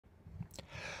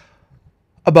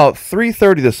About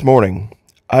 3:30 this morning,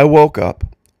 I woke up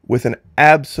with an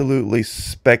absolutely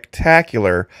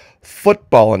spectacular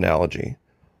football analogy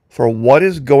for what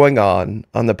is going on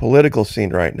the political scene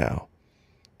right now.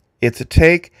 It's a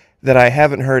take that I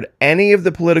haven't heard any of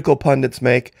the political pundits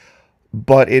make,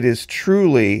 but it is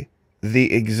truly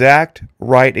the exact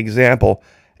right example,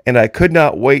 and I could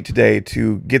not wait today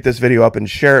to get this video up and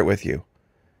share it with you.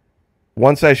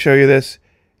 Once I show you this,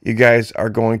 you guys are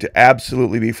going to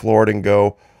absolutely be floored and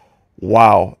go,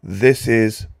 wow, this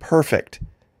is perfect.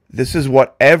 This is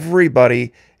what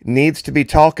everybody needs to be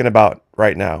talking about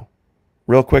right now.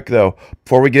 Real quick, though,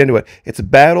 before we get into it, it's a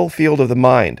battlefield of the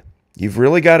mind. You've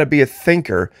really got to be a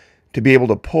thinker to be able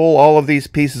to pull all of these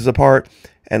pieces apart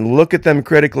and look at them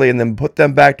critically and then put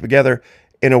them back together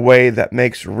in a way that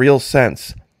makes real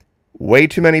sense. Way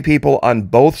too many people on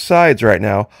both sides right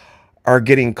now are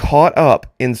getting caught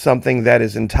up in something that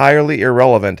is entirely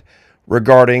irrelevant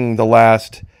regarding the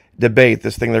last debate,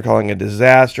 this thing they're calling a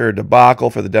disaster, a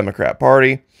debacle for the Democrat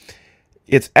Party.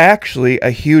 It's actually a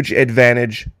huge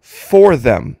advantage for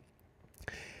them.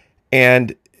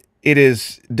 And it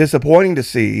is disappointing to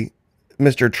see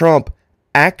Mr. Trump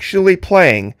actually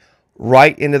playing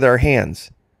right into their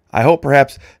hands. I hope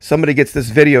perhaps somebody gets this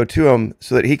video to him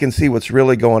so that he can see what's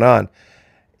really going on.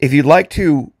 If you'd like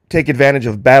to take advantage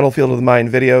of Battlefield of the Mind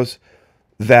videos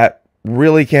that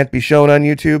really can't be shown on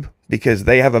YouTube because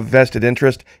they have a vested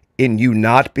interest in you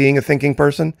not being a thinking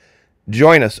person,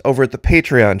 join us over at the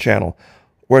Patreon channel,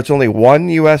 where it's only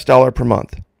 $1 per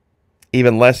month.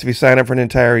 Even less if you sign up for an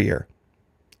entire year.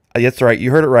 That's right,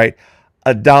 you heard it right.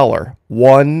 $1,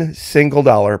 one single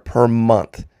dollar per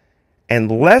month. And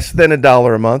less than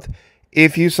 $1 a month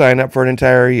if you sign up for an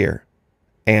entire year.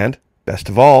 And, best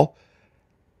of all,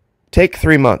 take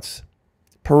 3 months.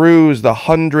 Peruse the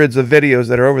hundreds of videos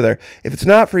that are over there. If it's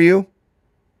not for you,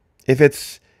 if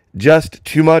it's just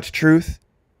too much truth,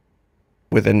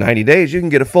 within 90 days, you can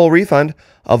get a full refund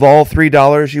of all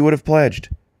 $3 you would have pledged.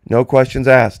 No questions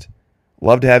asked.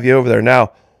 Love to have you over there.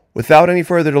 Now, without any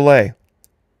further delay,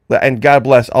 and God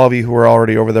bless all of you who are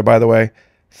already over there, by the way,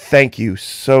 thank you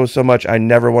so much. I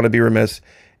never want to be remiss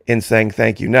in saying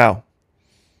thank you. Now,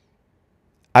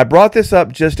 I brought this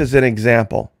up just as an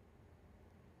example.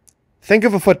 Think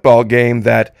of a football game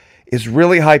that is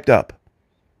really hyped up.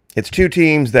 It's two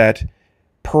teams that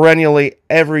perennially,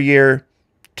 every year,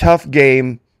 tough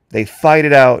game, they fight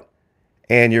it out,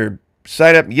 and you're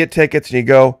sign up, you get tickets, and you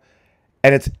go,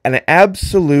 and it's an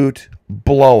absolute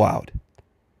blowout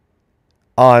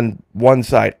on one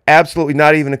side. Absolutely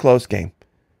not even a close game.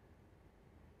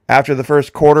 After the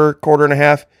first quarter and a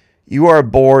half, you are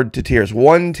bored to tears.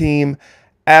 One team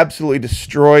absolutely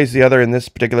destroys the other. In this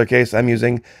particular case, I'm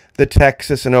using the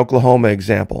Texas and Oklahoma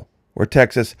example, where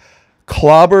Texas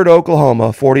clobbered Oklahoma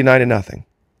 49-0.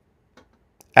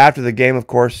 After the game, of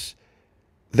course,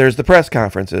 there's the press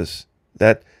conferences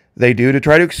that they do to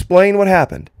try to explain what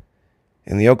happened.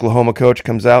 And the Oklahoma coach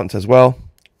comes out and says, well,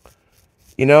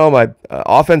 you know, my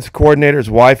offensive coordinator's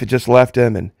wife had just left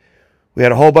him, and we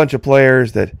had a whole bunch of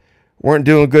players that weren't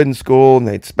doing good in school, and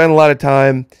they'd spent a lot of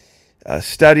time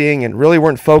studying and really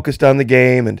weren't focused on the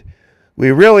game, and we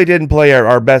really didn't play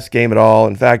our best game at all.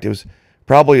 In fact, it was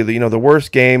probably the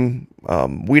worst game.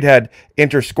 We'd had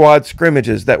inter-squad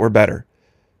scrimmages that were better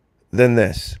than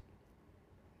this.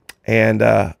 And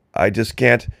I just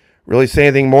can't really say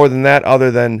anything more than that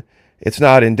other than it's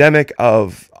not endemic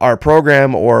of our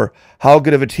program or how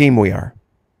good of a team we are.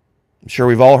 I'm sure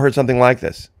we've all heard something like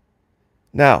this.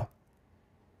 Now,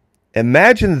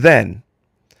 imagine then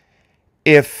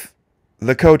if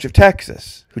the coach of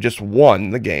Texas, who just won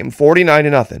the game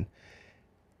 49-0,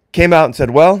 came out and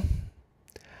said, well,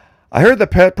 I heard the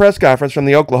press conference from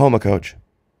the Oklahoma coach,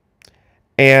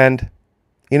 and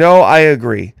I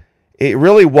agree. It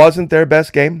really wasn't their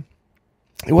best game.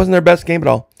 It wasn't their best game at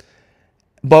all.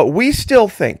 But we still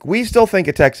think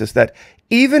at Texas that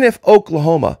even if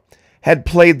Oklahoma had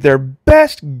played their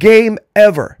best game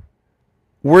ever,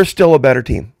 we're still a better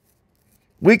team.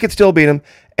 We could still beat them,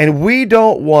 and we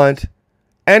don't want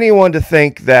anyone to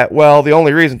think that, well, the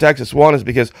only reason Texas won is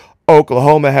because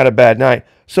Oklahoma had a bad night.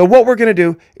 So what we're going to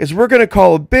do is we're going to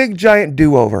call a big, giant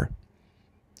do-over.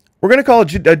 We're going to call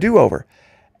it a do-over.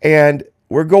 And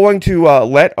we're going to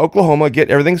let Oklahoma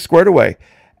get everything squared away.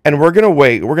 And we're going to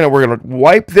wait. We're going to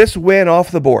wipe this win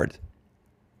off the board.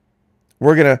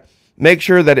 We're going to make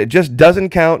sure that it just doesn't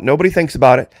count. Nobody thinks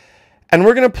about it. And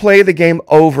we're going to play the game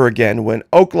over again when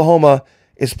Oklahoma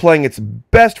is playing its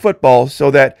best football so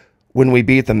that when we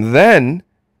beat them then,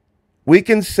 we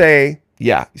can say,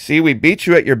 yeah, see, we beat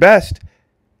you at your best.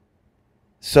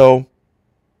 So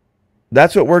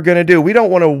That's what we're going to do. We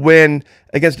don't want to win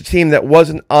against a team that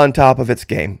wasn't on top of its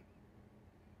game.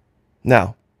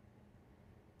 Now,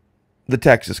 the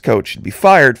Texas coach should be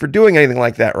fired for doing anything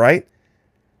like that, right?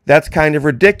 That's kind of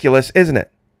ridiculous, isn't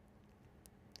it?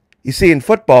 You see, in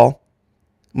football,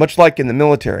 much like in the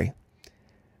military,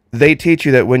 they teach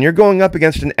you that when you're going up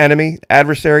against an enemy,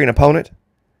 adversary, an opponent,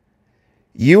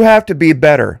 you have to be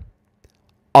better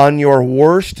on your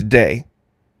worst day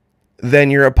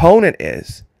than your opponent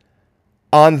is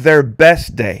on their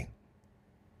best day.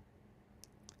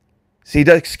 See,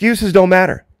 the excuses don't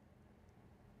matter.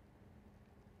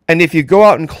 And if you go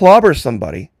out and clobber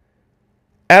somebody,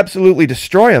 absolutely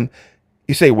destroy them,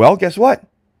 you say, well, guess what?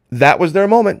 That was their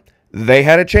moment. They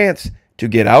had a chance to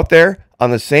get out there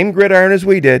on the same gridiron as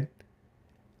we did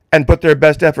and put their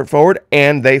best effort forward,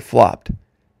 and they flopped.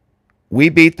 We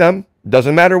beat them.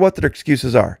 Doesn't matter what their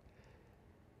excuses are.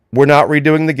 We're not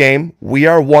redoing the game. We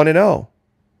are 1-0.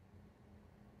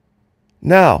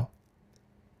 Now,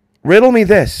 riddle me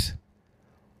this.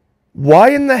 Why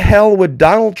in the hell would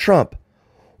Donald Trump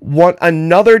want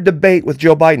another debate with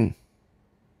Joe Biden?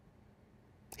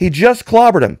 He just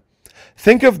clobbered him.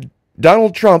 Think of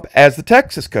Donald Trump as the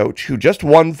Texas coach who just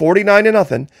won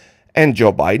 49-0, and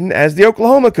Joe Biden as the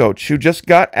Oklahoma coach who just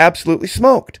got absolutely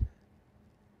smoked.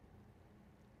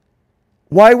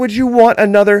 Why would you want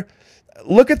another?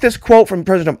 Look at this quote from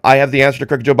President Trump. I have the answer to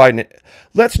correct Joe Biden.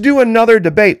 Let's do another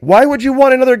debate. Why would you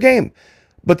want another game?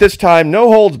 But this time,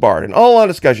 no holds barred, an all-on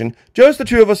discussion, just the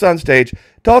two of us on stage,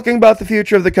 talking about the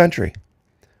future of the country.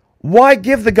 Why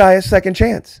give the guy a second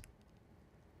chance?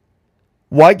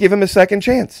 Why give him a second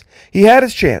chance? He had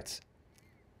his chance.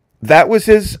 That was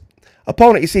his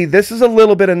opponent. You see, this is a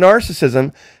little bit of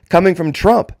narcissism coming from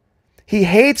Trump. He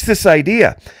hates this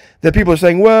idea that people are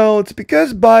saying, well, it's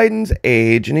because Biden's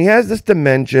age and he has this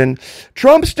dimension.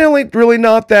 Trump's still really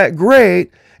not that great.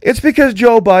 It's because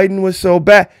Joe Biden was so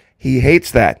bad. He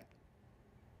hates that.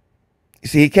 You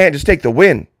see, he can't just take the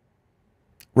win,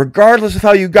 regardless of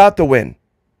how you got the win.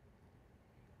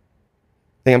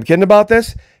 Think I'm kidding about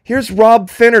this? Here's Rob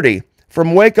Finnerty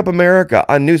from Wake Up America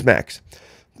on Newsmax.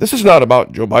 This is not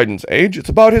about Joe Biden's age. It's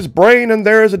about his brain, and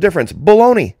there is a difference.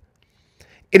 Baloney.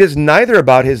 It is neither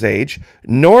about his age,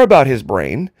 nor about his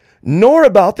brain, nor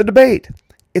about the debate.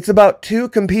 It's about two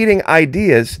competing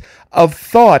ideas of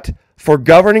thought for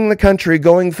governing the country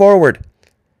going forward.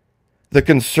 The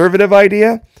conservative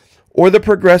idea or the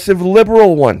progressive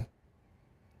liberal one.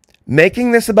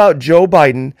 Making this about Joe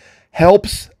Biden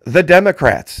helps the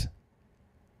Democrats.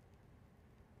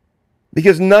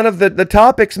 Because none of the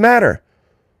topics matter.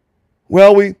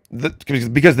 Well,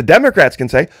 because the Democrats can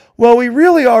say, well, we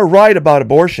really are right about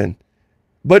abortion.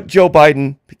 But Joe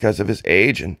Biden, because of his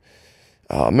age and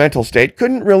mental state,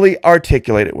 couldn't really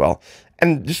articulate it well.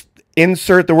 And just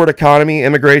insert the word economy,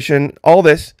 immigration, all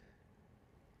this,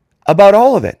 about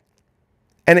all of it.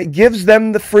 And it gives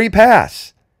them the free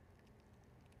pass.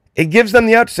 It gives them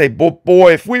the out to say,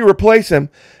 boy, if we replace him,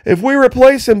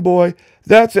 boy,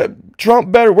 that's it.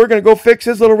 Trump better. We're going to go fix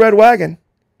his little red wagon.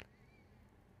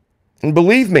 And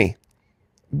believe me,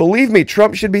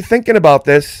 Trump should be thinking about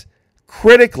this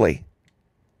critically.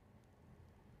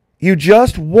 You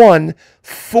just won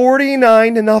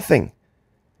 49-0.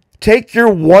 Take your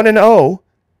 1-0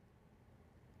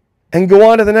 and go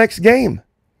on to the next game.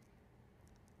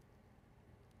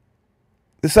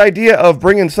 This idea of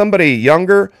bringing somebody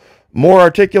younger, more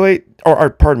articulate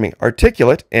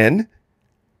in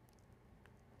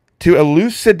to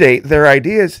elucidate their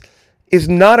ideas is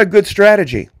not a good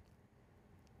strategy.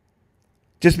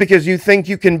 Just because you think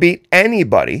you can beat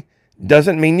anybody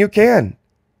doesn't mean you can.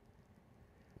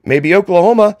 Maybe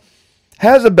Oklahoma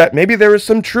has a bet. Maybe there is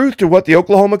some truth to what the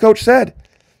Oklahoma coach said.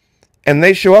 And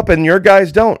they show up and your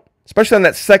guys don't. Especially on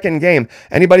that second game.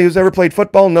 Anybody who's ever played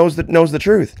football knows the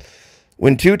truth.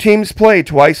 When two teams play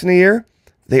twice in a year,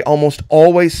 they almost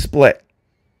always split.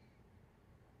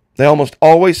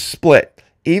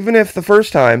 Even if the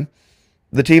first time,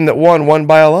 the team that won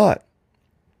by a lot.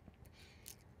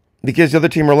 Because the other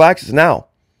team relaxes. Now,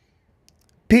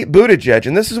 Pete Buttigieg,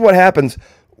 and this is what happens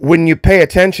when you pay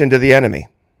attention to the enemy.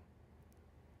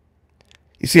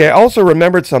 You see, I also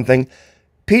remembered something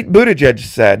Pete Buttigieg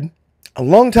said a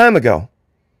long time ago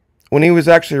when he was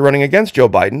actually running against Joe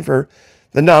Biden for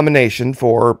the nomination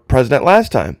for president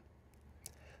last time.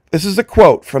 This is a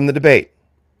quote from the debate.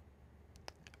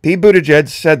 Pete Buttigieg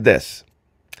said this: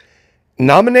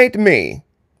 "Nominate me,"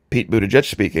 Pete Buttigieg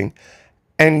speaking,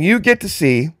 "and you get to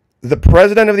see the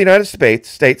President of the United States,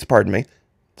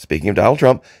 speaking of Donald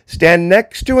Trump, stand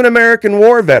next to an American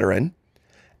war veteran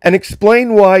and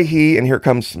explain why and here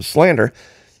comes some slander,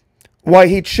 why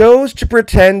he chose to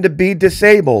pretend to be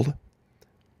disabled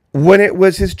when it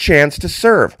was his chance to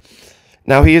serve.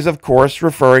 Now, he is, of course,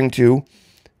 referring to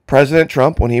President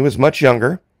Trump when he was much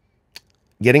younger,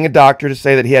 getting a doctor to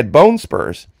say that he had bone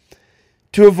spurs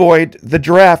to avoid the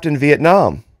draft in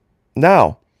Vietnam.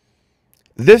 Now,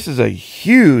 this is a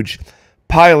huge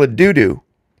pile of doo-doo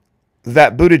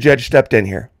that Buttigieg stepped in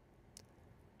here.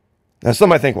 Now, some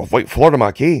might think, well, wait, Florida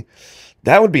Maquis,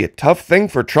 that would be a tough thing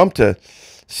for Trump to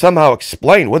somehow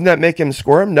explain. Wouldn't that make him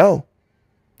squirm? No.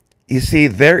 You see,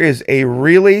 there is a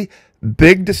really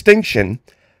big distinction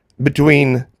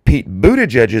between Pete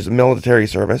Buttigieg's military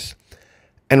service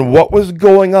and what was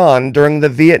going on during the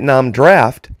Vietnam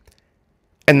draft,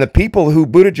 and the people who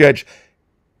Buttigieg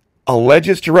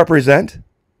alleges to represent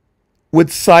would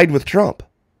side with Trump.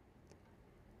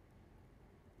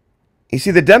 You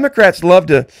see, the Democrats love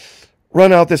to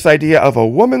run out this idea of a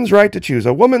woman's right to choose,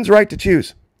 a woman's right to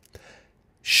choose.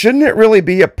 Shouldn't it really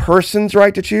be a person's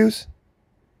right to choose?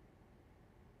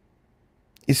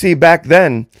 You see, back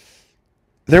then,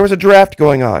 there was a draft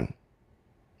going on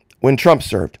when Trump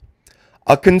served.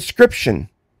 A conscription.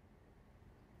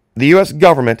 The U.S.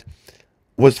 government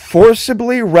was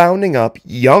forcibly rounding up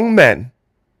young men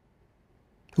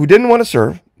who didn't want to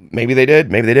serve. Maybe they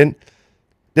did, maybe they didn't.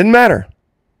 Didn't matter.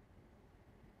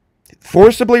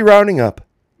 Forcibly rounding up,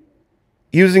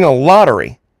 using a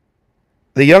lottery,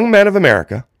 the young men of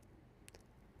America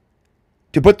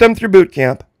to put them through boot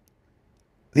camp,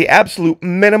 the absolute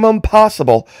minimum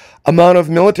possible amount of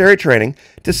military training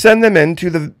to send them into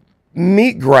the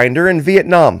meat grinder in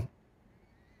Vietnam.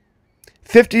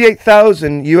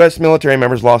 58,000 U.S. military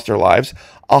members lost their lives,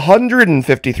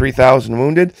 153,000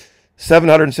 wounded,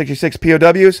 766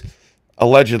 POWs,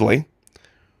 allegedly,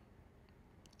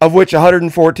 of which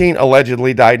 114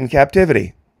 allegedly died in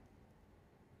captivity.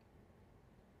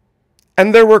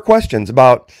 And there were questions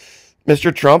about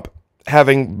Mr. Trump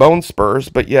having bone spurs,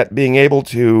 but yet being able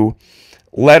to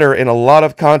letter in a lot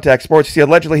of contact sports. See,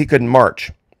 allegedly he couldn't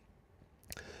march.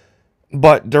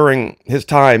 But during his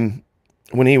time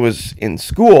when he was in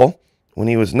school, when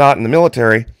he was not in the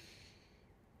military,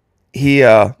 he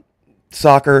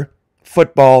soccer,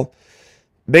 football,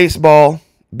 baseball,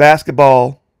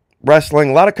 basketball, wrestling,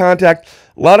 a lot of contact,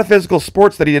 a lot of physical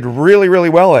sports that he did really, really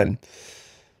well in,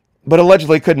 but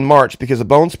allegedly couldn't march because of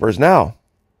bone spurs. Now,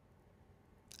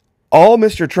 all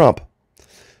Mr. Trump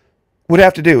would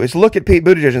have to do is look at Pete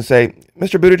Buttigieg and say,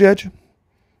 Mr. Buttigieg,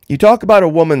 you talk about a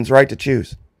woman's right to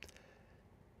choose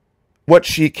what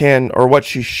she can or what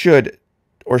she should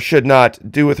or should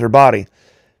not do with her body,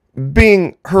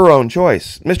 being her own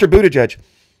choice. Mr. Buttigieg,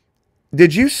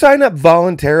 did you sign up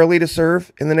voluntarily to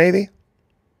serve in the Navy?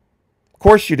 Of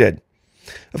course you did.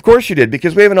 Of course you did,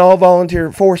 because we have an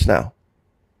all-volunteer force now.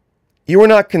 You were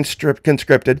not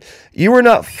conscripted. You were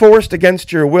not forced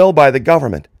against your will by the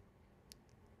government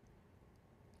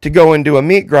to go into a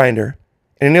meat grinder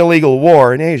in an illegal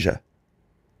war in Asia.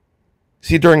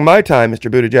 See, during my time,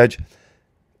 Mr. Buttigieg,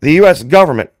 the U.S.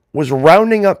 government was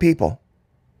rounding up people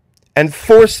and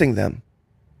forcing them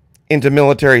into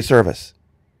military service,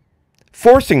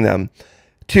 forcing them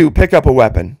to pick up a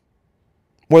weapon,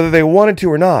 whether they wanted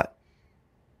to or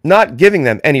not giving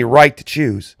them any right to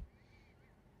choose,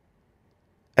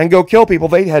 and go kill people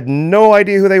they had no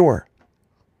idea who they were.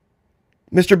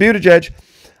 Mr. Buttigieg,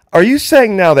 are you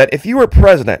saying now that if you were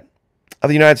president of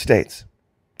the United States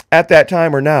at that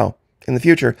time or now in the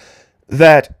future,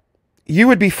 that you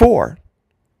would be for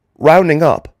rounding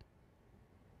up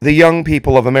the young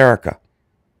people of America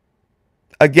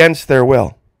against their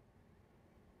will,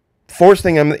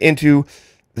 forcing them into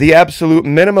the absolute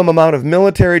minimum amount of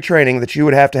military training that you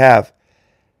would have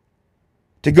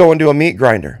to go into a meat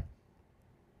grinder?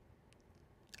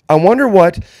 I wonder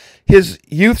what his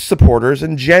youth supporters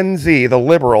and Gen Z, the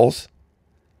liberals,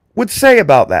 would say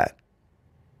about that.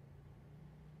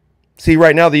 See,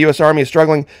 right now the U.S. Army is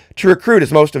struggling to recruit,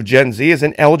 as most of Gen Z is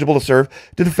ineligible to serve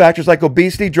due to factors like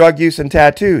obesity, drug use, and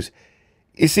tattoos.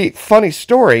 You see, funny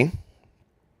story,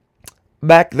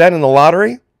 back then in the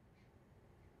lottery,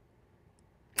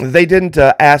 they didn't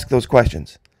ask those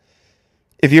questions.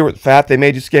 If you were fat, they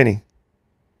made you skinny.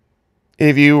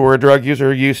 If you were a drug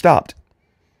user, you stopped.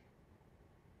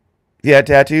 If you had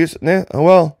tattoos, oh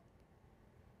well,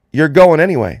 you're going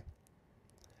anyway.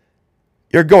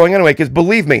 You're going anyway, because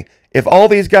believe me, if all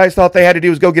these guys thought they had to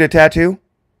do was go get a tattoo,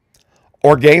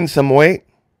 or gain some weight,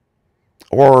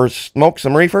 or smoke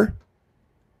some reefer,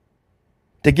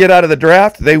 to get out of the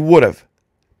draft, they would have.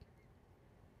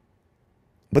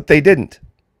 But they didn't.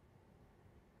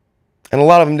 And a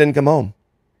lot of them didn't come home.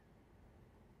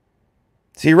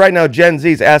 See, right now, Gen Z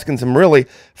is asking some really,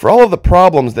 for all of the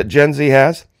problems that Gen Z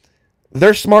has,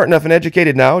 they're smart enough and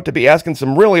educated now to be asking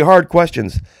some really hard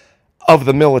questions of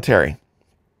the military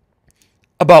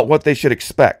about what they should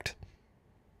expect.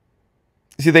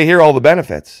 You see, they hear all the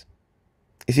benefits.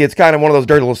 You see, it's kind of one of those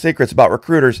dirty little secrets about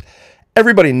recruiters.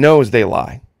 Everybody knows they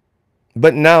lie,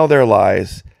 but now their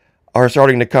lies are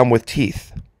starting to come with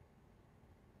teeth.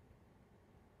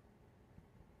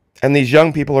 And these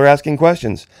young people are asking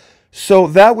questions. So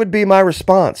that would be my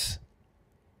response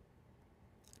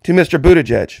to Mr.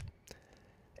 Buttigieg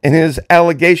and his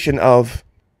allegation of,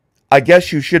 I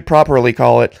guess you should properly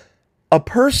call it, a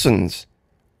person's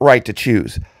right to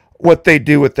choose what they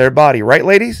do with their body. Right,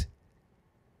 ladies?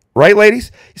 Right,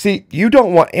 ladies? See, you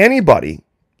don't want anybody,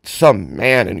 some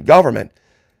man in government,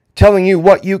 telling you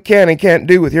what you can and can't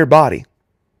do with your body.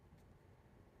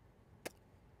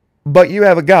 But you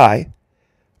have a guy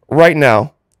right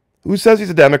now who says he's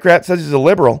a Democrat, says he's a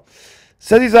liberal,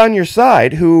 says he's on your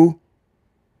side, who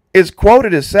is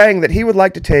quoted as saying that he would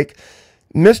like to take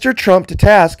Mr. Trump to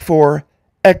task for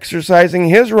exercising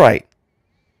his right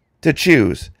to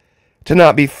choose, to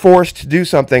not be forced to do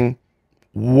something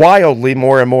wildly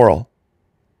more immoral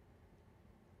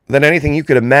than anything you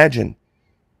could imagine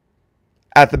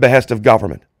at the behest of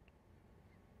government.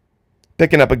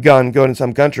 Picking up a gun, going to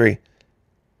some country,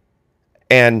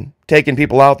 and taking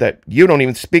people out that you don't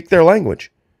even speak their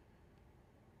language.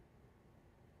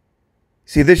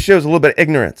 See, this shows a little bit of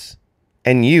ignorance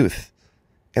and youth.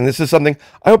 And this is something,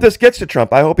 I hope this gets to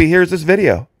Trump. I hope he hears this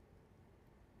video,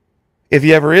 if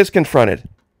he ever is confronted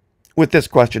with this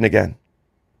question again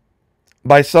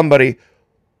by somebody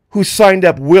who signed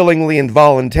up willingly and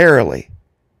voluntarily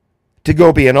to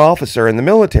go be an officer in the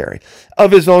military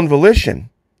of his own volition.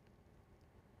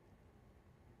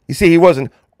 You see, he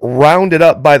wasn't rounded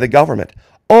up by the government.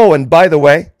 Oh, and by the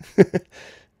way,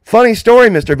 funny story,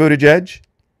 Mr. Buttigieg.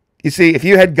 You see, if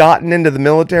you had gotten into the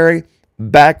military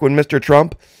back when Mr.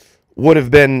 Trump would have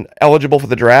been eligible for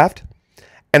the draft,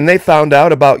 and they found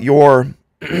out about your,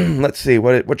 let's see,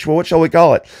 what shall we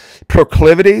call it,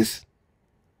 proclivities,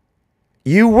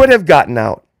 you would have gotten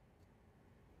out.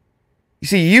 You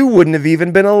see, you wouldn't have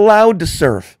even been allowed to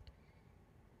serve.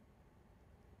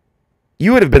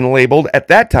 You would have been labeled at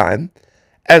that time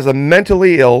as a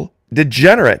mentally ill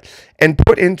degenerate and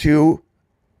put into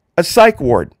a psych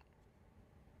ward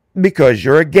because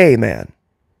you're a gay man.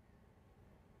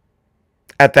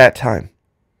 At that time,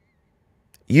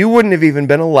 you wouldn't have even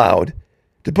been allowed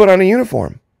to put on a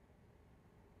uniform.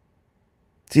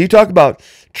 So you talk about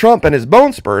Trump and his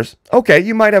bone spurs. Okay,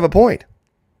 you might have a point.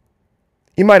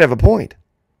 You might have a point.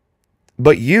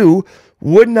 But you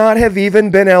would not have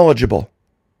even been eligible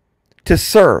to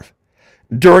serve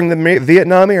during the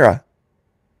Vietnam era.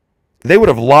 They would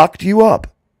have locked you up.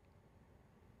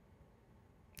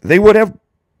 They would have,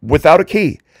 without a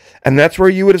key. And that's where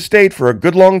you would have stayed for a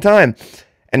good long time.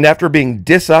 And after being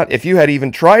dishonored, if you had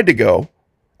even tried to go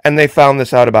and they found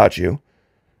this out about you,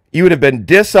 you would have been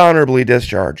dishonorably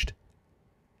discharged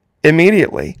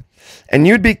immediately. And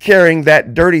you'd be carrying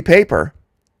that dirty paper,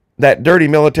 that dirty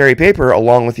military paper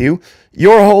along with you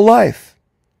your whole life.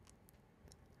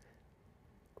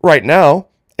 Right now,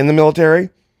 in the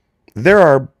military, there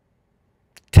are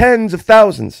tens of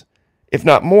thousands, if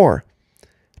not more,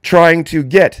 trying to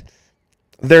get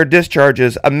their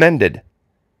discharges amended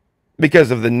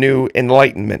because of the new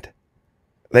enlightenment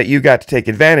that you got to take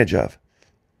advantage of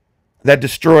that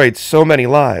destroyed so many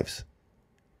lives.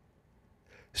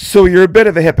 So you're a bit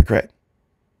of a hypocrite.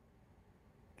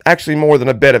 Actually, more than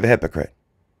a bit of a hypocrite.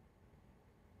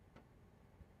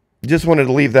 Just wanted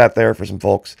to leave that there for some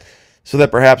folks so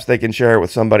that perhaps they can share it with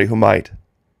somebody who might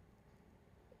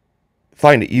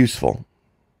find it useful.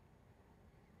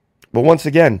 But once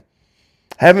again,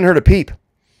 haven't heard a peep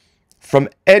from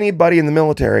anybody in the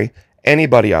military,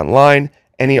 anybody online,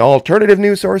 any alternative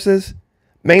news sources,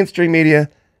 mainstream media,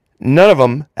 none of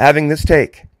them having this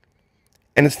take.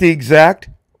 And it's the exact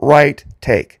right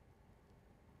take.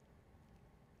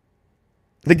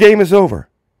 The game is over.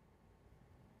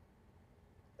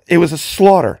 It was a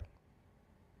slaughter.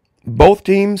 Both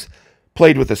teams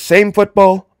played with the same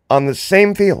football on the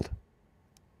same field.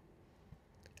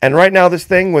 And right now this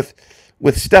thing with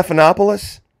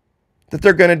Stephanopoulos that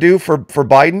they're going to do for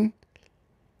Biden,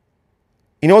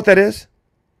 you know what that is?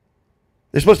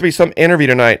 There's supposed to be some interview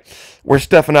tonight where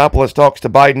Stephanopoulos talks to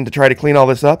Biden to try to clean all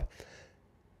this up.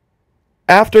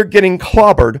 After getting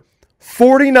clobbered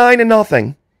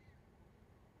 49-0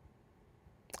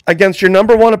 against your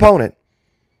number one opponent,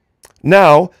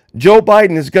 now Joe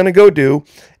Biden is going to go do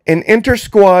an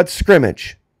inter-squad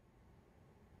scrimmage.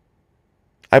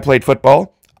 I played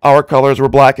football. Our colors were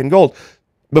black and gold.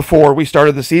 Before we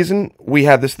started the season, we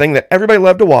had this thing that everybody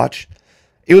loved to watch.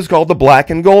 It was called the black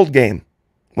and gold game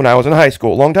when I was in high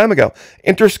school, a long time ago.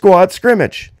 Inter-squad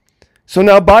scrimmage. So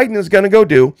now Biden is going to go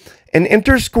do an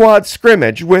inter-squad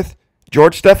scrimmage with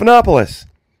George Stephanopoulos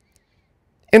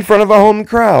in front of a home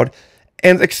crowd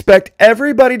and expect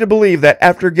everybody to believe that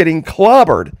after getting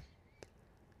clobbered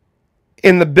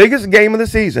in the biggest game of the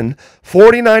season,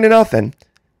 49-0,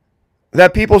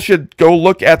 that people should go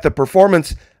look at the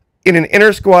performance in an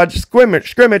inter-squad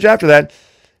scrimmage after that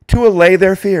to allay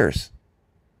their fears.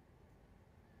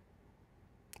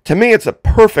 To me, it's a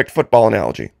perfect football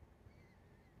analogy.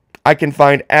 I can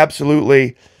find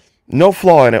absolutely no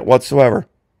flaw in it whatsoever.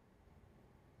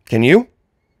 Can you?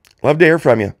 Love to hear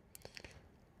from you.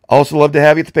 Also love to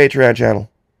have you at the Patreon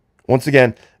channel. Once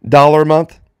again, $1 a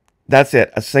month. That's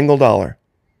it. A single $1.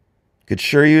 Could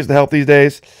sure use the help these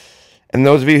days. And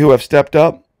those of you who have stepped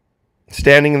up,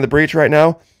 standing in the breach right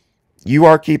now, you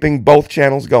are keeping both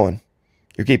channels going.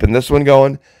 You're keeping this one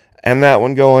going and that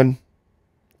one going.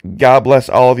 God bless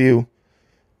all of you.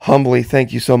 Humbly,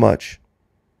 thank you so much.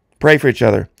 Pray for each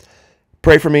other.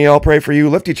 Pray for me. I'll pray for you.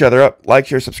 Lift each other up. Like,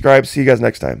 share, subscribe. See you guys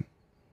next time.